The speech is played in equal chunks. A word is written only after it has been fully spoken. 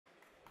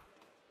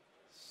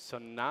So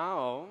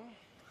now,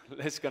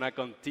 let's gonna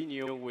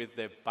continue with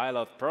the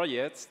pilot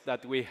projects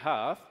that we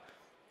have.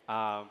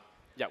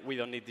 Yeah, we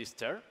don't need this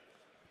chair.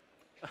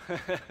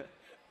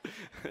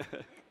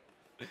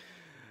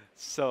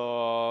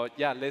 So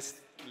yeah,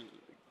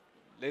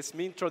 let's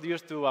me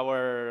introduce to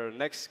our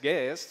next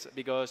guest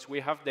because we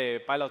have the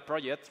pilot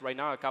project right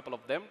now, a couple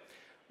of them.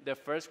 The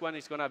first one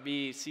is gonna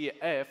be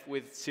CF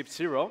with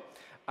Shipzero,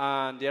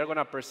 and they are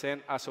gonna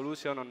present a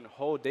solution on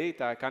how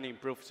data can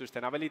improve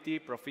sustainability,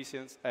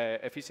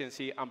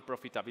 efficiency, and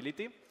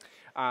profitability.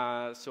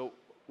 So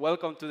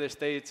welcome to the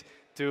stage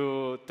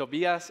to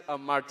Tobias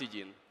and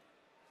Martin.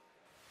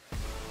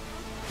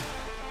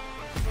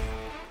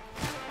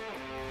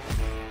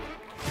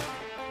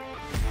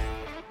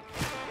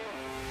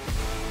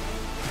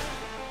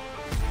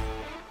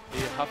 Do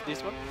you have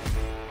this one?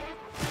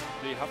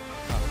 Do you have?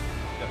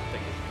 Yeah,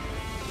 thank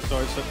you.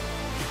 Sorry, sir.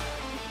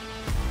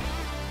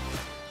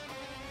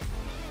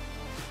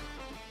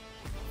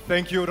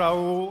 Thank you,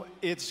 Raoul.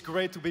 It's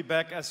great to be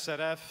back as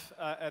ZF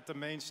at the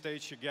main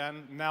stage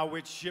again. Now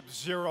with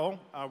Shipzero,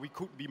 we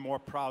couldn't be more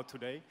proud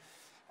today.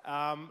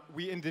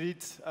 We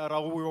indeed,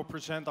 Raoul, will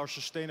present our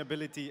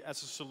sustainability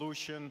as a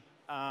solution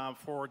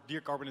for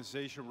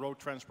decarbonization road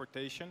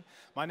transportation.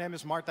 My name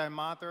is Martijn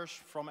Maters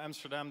from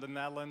Amsterdam, the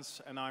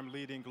Netherlands, and I'm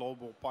leading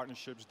global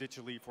partnerships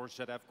digitally for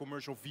ZF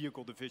Commercial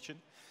Vehicle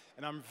Division.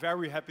 And I'm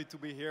very happy to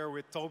be here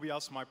with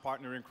Tobias, my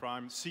partner in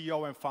crime,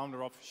 CEO and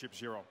founder of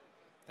Shipzero.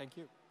 Thank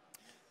you.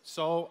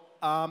 So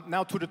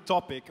now to the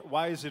topic,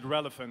 why is it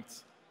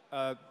relevant,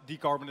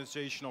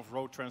 decarbonization of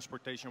road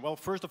transportation? Well,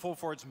 first of all,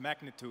 for its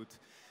magnitude.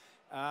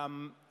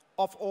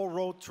 Of all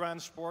road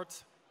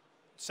transport,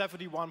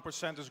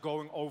 71% is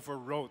going over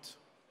road.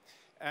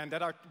 And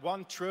that are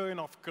 1 trillion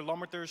of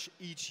kilometers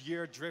each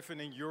year driven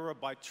in Europe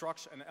by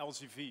trucks and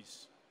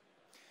LCVs.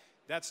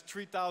 That's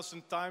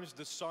 3,000 times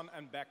the sun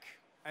and back.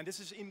 And this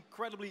is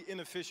incredibly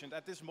inefficient.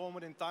 At this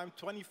moment in time,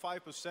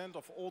 25%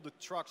 of all the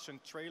trucks and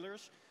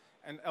trailers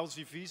and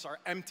LCVs are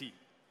empty.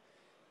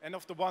 And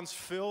of the ones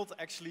filled,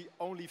 actually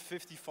only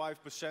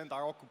 55%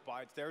 are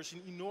occupied. There's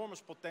an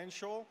enormous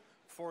potential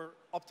for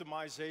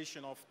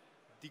optimization of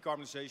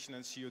decarbonization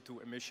and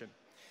CO2 emission.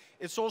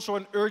 It's also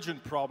an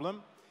urgent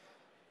problem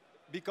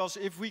because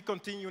if we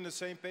continue in the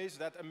same pace,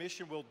 that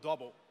emission will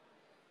double.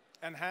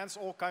 And hence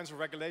all kinds of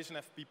regulation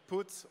have to be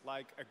put,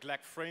 like a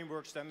GLAC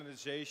framework,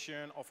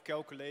 standardization of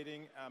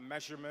calculating,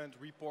 measurement,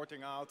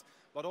 reporting out,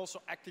 but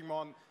also acting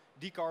on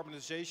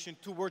decarbonization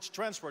towards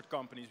transport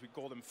companies, we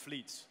call them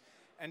fleets.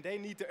 And they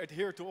need to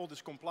adhere to all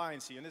this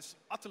compliancy, and it's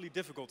utterly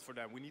difficult for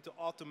them. We need to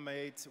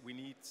automate, we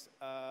need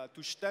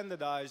to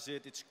standardize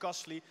it, it's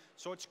costly,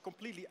 so it's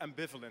completely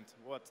ambivalent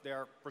what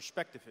their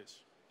perspective is.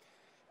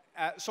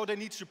 So they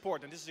need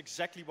support, and this is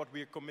exactly what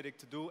we are committed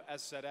to do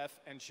as ZF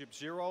and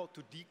Shipzero,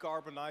 to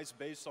decarbonize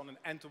based on an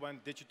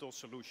end-to-end digital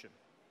solution.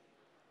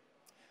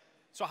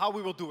 So how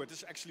we will do it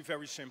is actually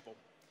very simple.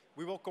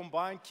 We will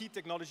combine key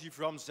technology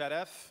from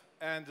ZF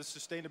and the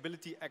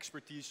sustainability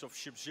expertise of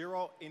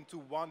Shipzero into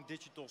one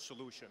digital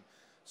solution.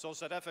 So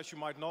ZF, as you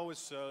might know,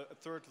 is a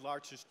third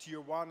largest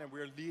tier 1, and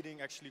we're leading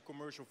actually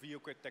commercial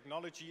vehicle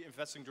technology,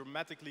 investing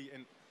dramatically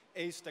in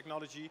ACE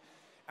technology.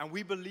 And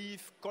we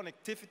believe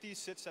connectivity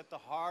sits at the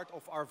heart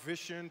of our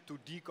vision to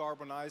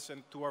decarbonize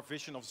and to our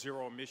vision of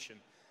zero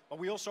emission. But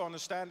we also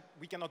understand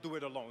we cannot do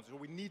it alone. So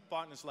we need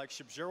partners like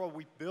Shipzero.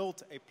 We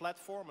built a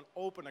platform, an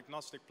open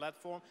agnostic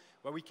platform,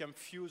 where we can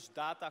fuse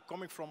data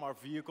coming from our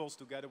vehicles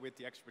together with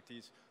the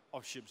expertise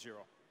of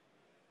Shipzero.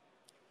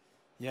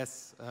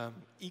 Yes,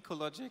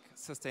 ecologic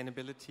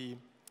sustainability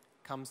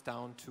comes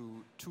down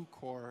to 2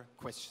 core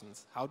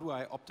questions. How do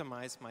I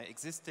optimize my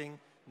existing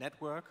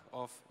network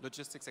of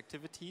logistics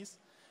activities?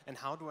 And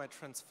how do I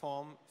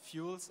transform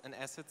fuels and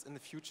assets in the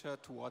future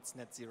towards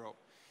net zero?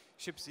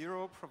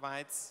 Shipzero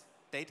provides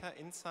data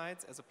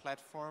insights as a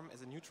platform,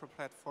 as a neutral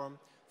platform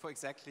for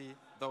exactly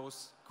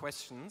those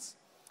questions.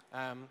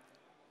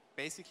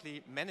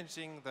 Basically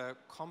managing the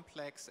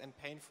complex and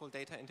painful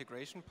data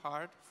integration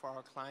part for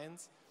our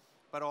clients,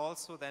 but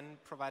also then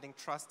providing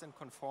trust and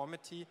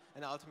conformity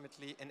and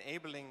ultimately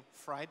enabling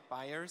freight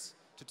buyers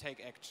to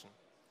take action.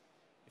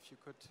 If you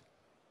could.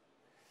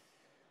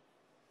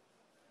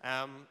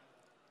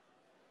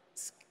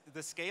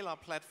 The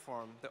Scale-Up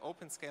platform, the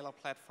open Scale-Up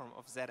platform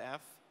of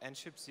ZF and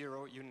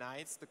Shipzero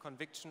unites the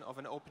conviction of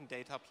an open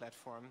data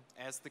platform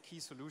as the key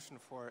solution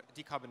for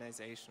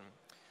decarbonization.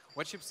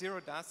 What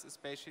Shipzero does is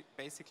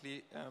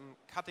basically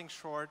cutting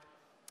short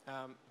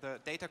the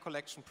data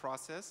collection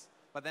process,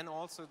 but then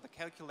also the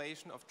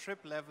calculation of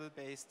trip-level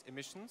based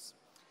emissions,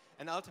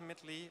 and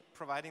ultimately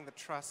providing the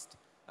trust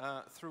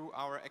through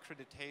our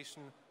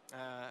accreditation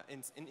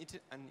in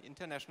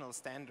international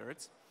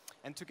standards.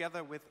 And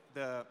together with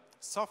the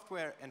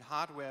software and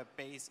hardware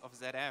base of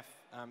ZF,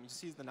 you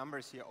see the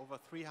numbers here, over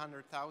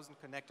 300,000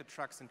 connected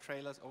trucks and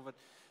trailers, over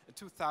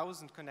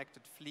 2,000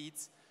 connected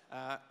fleets.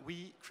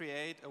 We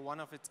create a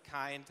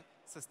one-of-its-kind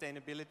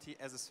sustainability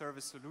as a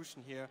service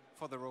solution here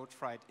for the road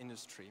freight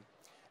industry.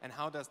 And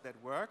how does that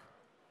work?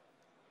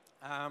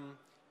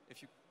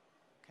 If you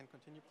can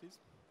continue, please.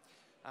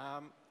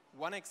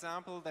 one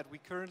example that we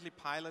currently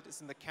pilot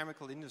is in the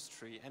chemical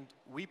industry, and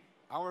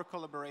our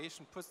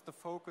collaboration puts the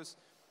focus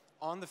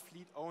on the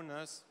fleet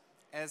owners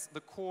as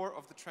the core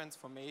of the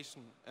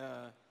transformation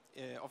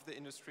of the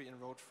industry in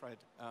road freight.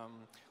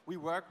 We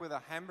work with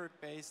a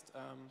Hamburg-based,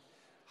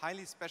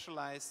 highly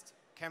specialized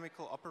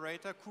chemical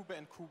operator, Kube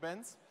 &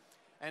 Kubens,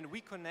 and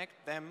we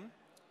connect them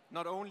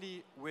not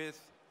only with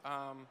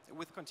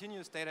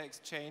continuous data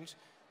exchange,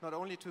 not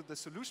only to the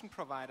solution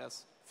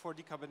providers for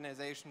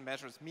decarbonization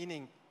measures,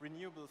 meaning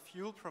renewable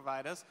fuel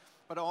providers,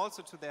 but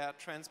also to their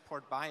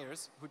transport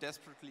buyers who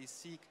desperately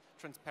seek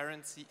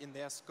transparency in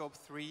their Scope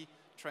 3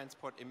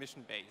 transport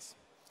emission base.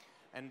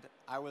 And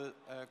I will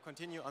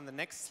continue on the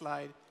next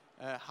slide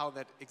how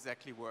that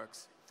exactly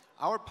works.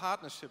 Our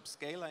partnership,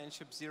 Scala and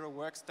Shipzero,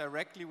 works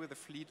directly with the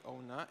fleet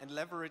owner and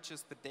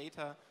leverages the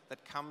data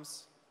that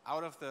comes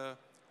out of the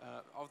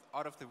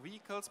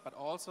vehicles, but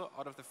also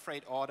out of the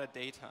freight order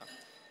data.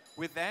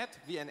 With that,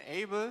 we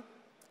enable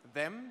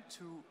them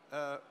to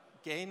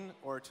gain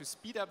or to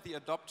speed up the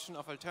adoption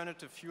of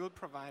alternative fuel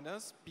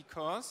providers,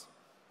 because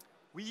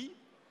we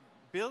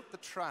build the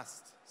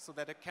trust so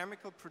that a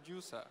chemical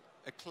producer,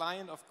 a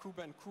client of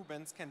Kube &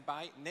 Kubens, can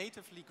buy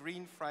natively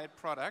green fried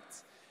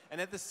products and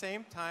at the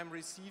same time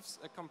receives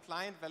a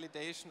compliant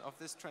validation of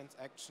this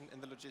transaction in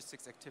the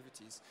logistics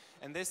activities.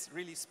 And this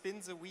really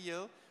spins a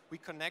wheel. We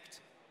connect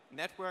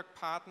network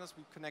partners,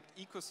 we connect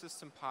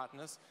ecosystem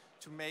partners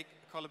to make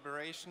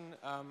collaboration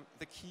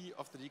the key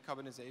of the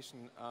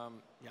decarbonization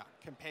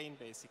campaign,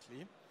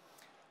 basically.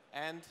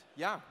 And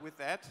yeah, with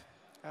that,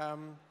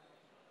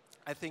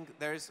 I think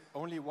there's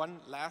only one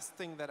last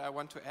thing that I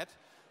want to add.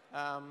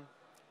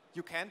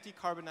 You can't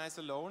decarbonize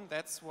alone.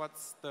 That's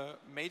what's the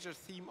major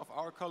theme of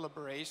our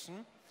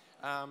collaboration.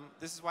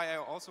 This is why I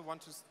also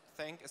want to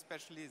thank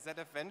especially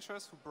ZF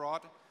Ventures, who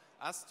brought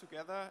us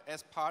together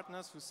as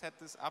partners, who set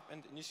this up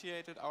and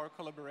initiated our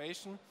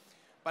collaboration.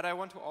 But I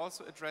want to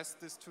also address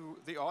this to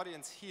the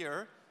audience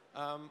here.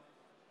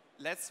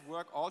 Let's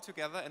work all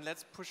together and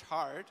let's push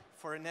hard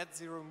for a net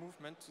zero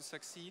movement to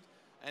succeed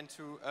and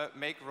to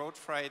make road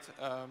freight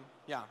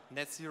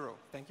net zero.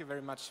 Thank you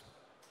very much.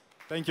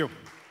 Thank you.